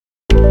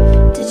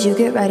Did you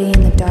get ready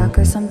in the dark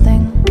or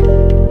something?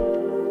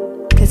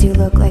 'Cause you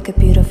look like a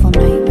beautiful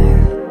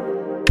nightmare.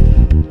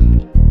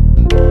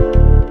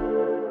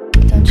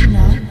 Don't you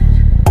know?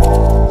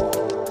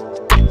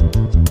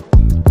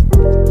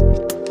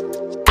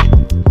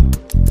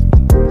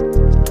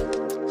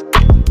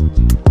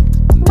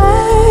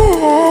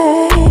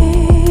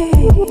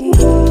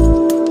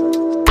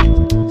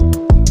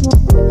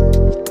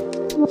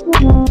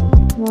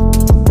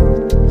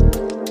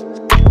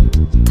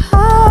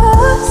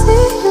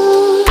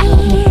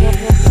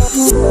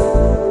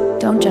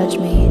 Don't judge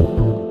me.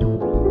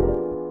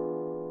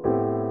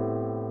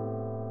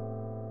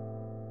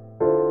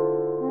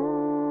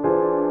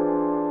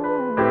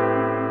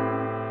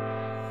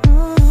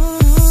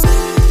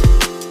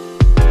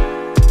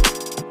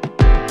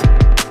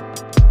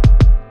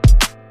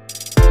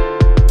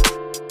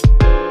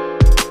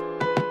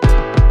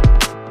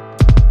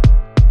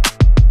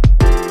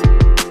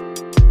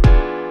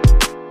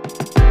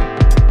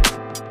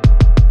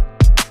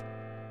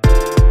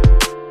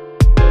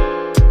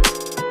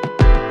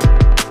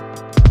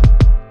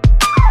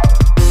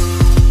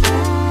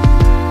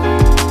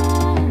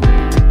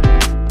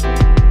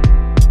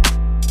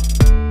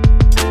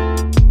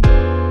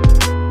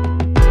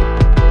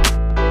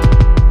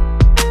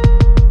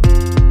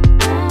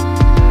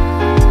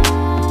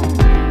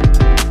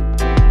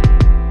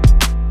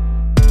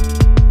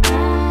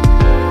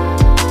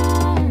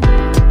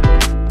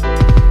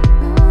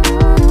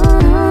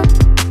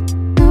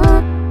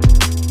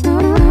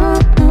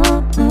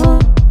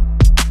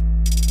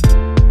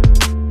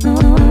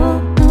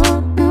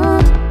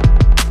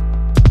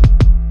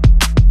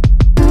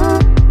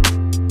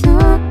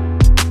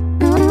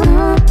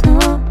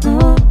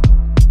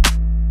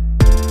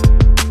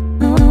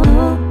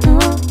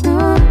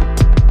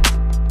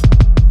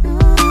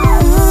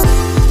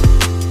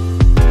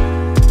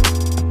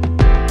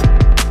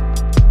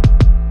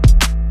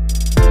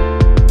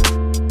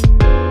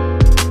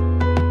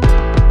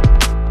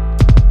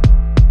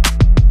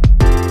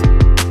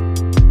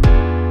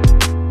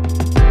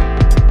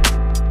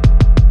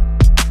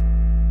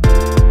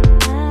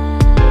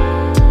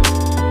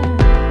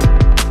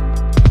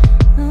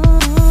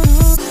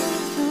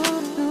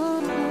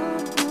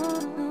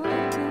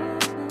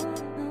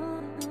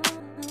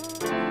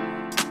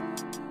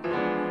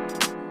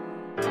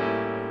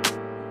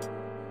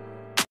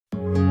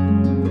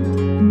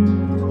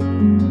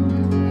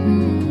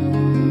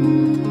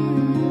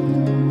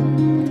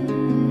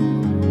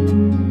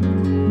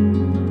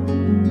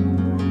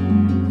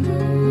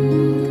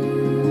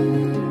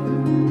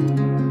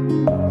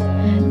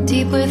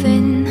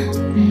 Within,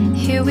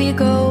 here we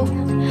go,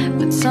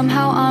 but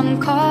somehow I'm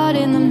caught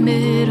in the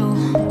middle.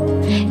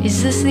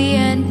 Is this the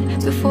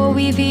end before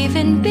we've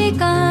even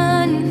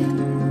begun?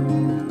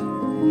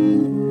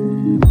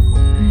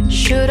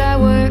 Should I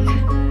work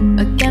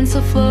against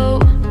the flow,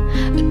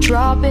 a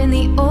drop in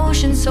the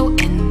ocean so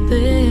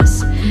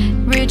endless,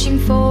 reaching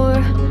for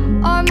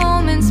our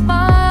moments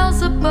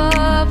miles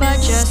above? I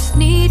just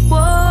need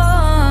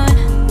one,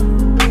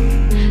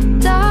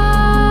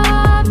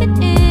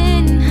 diving in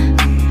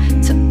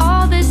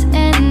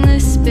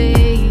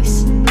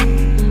space,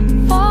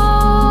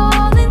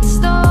 falling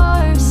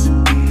stars,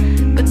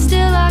 but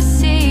still I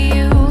see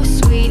you.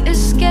 Sweet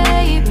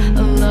escape,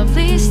 a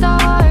lovely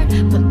start,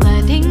 but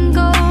letting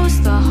go's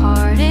the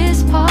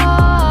hardest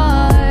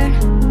part.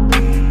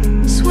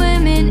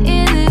 Swimming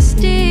in this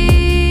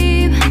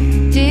deep,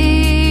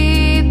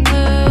 deep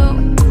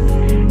blue.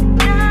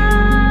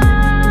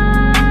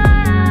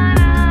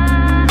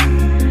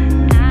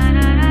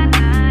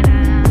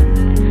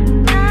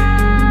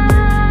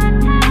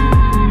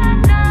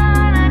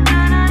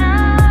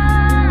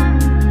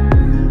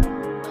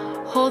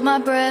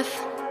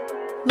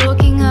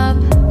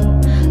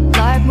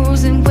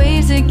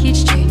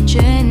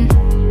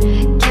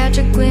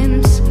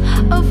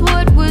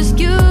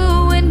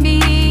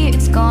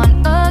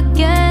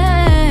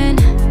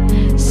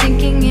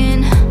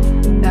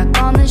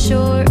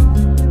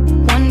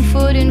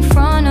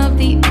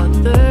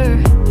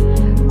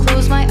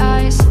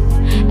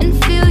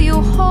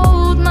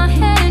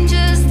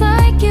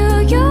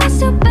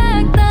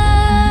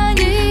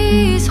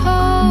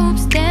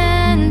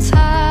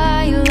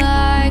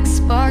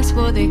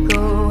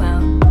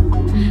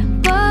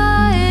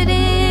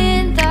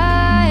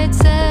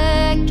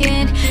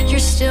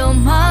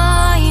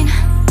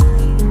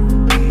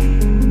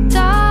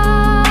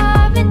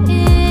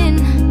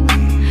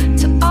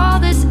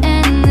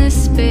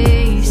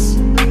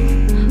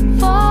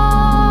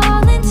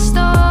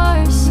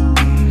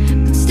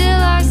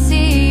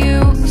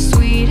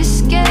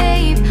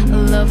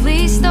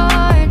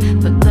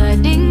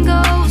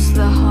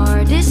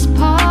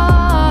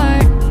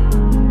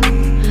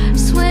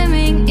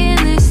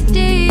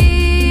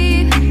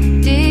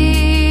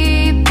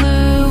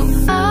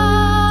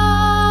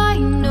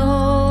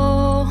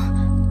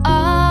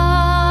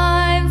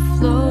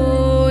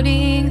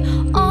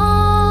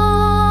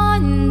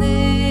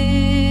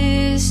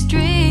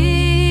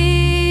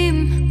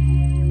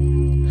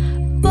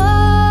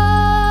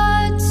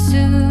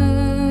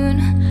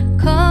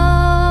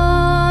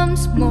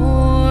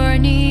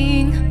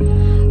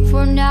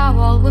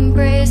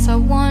 embrace our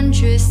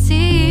wondrous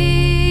sea.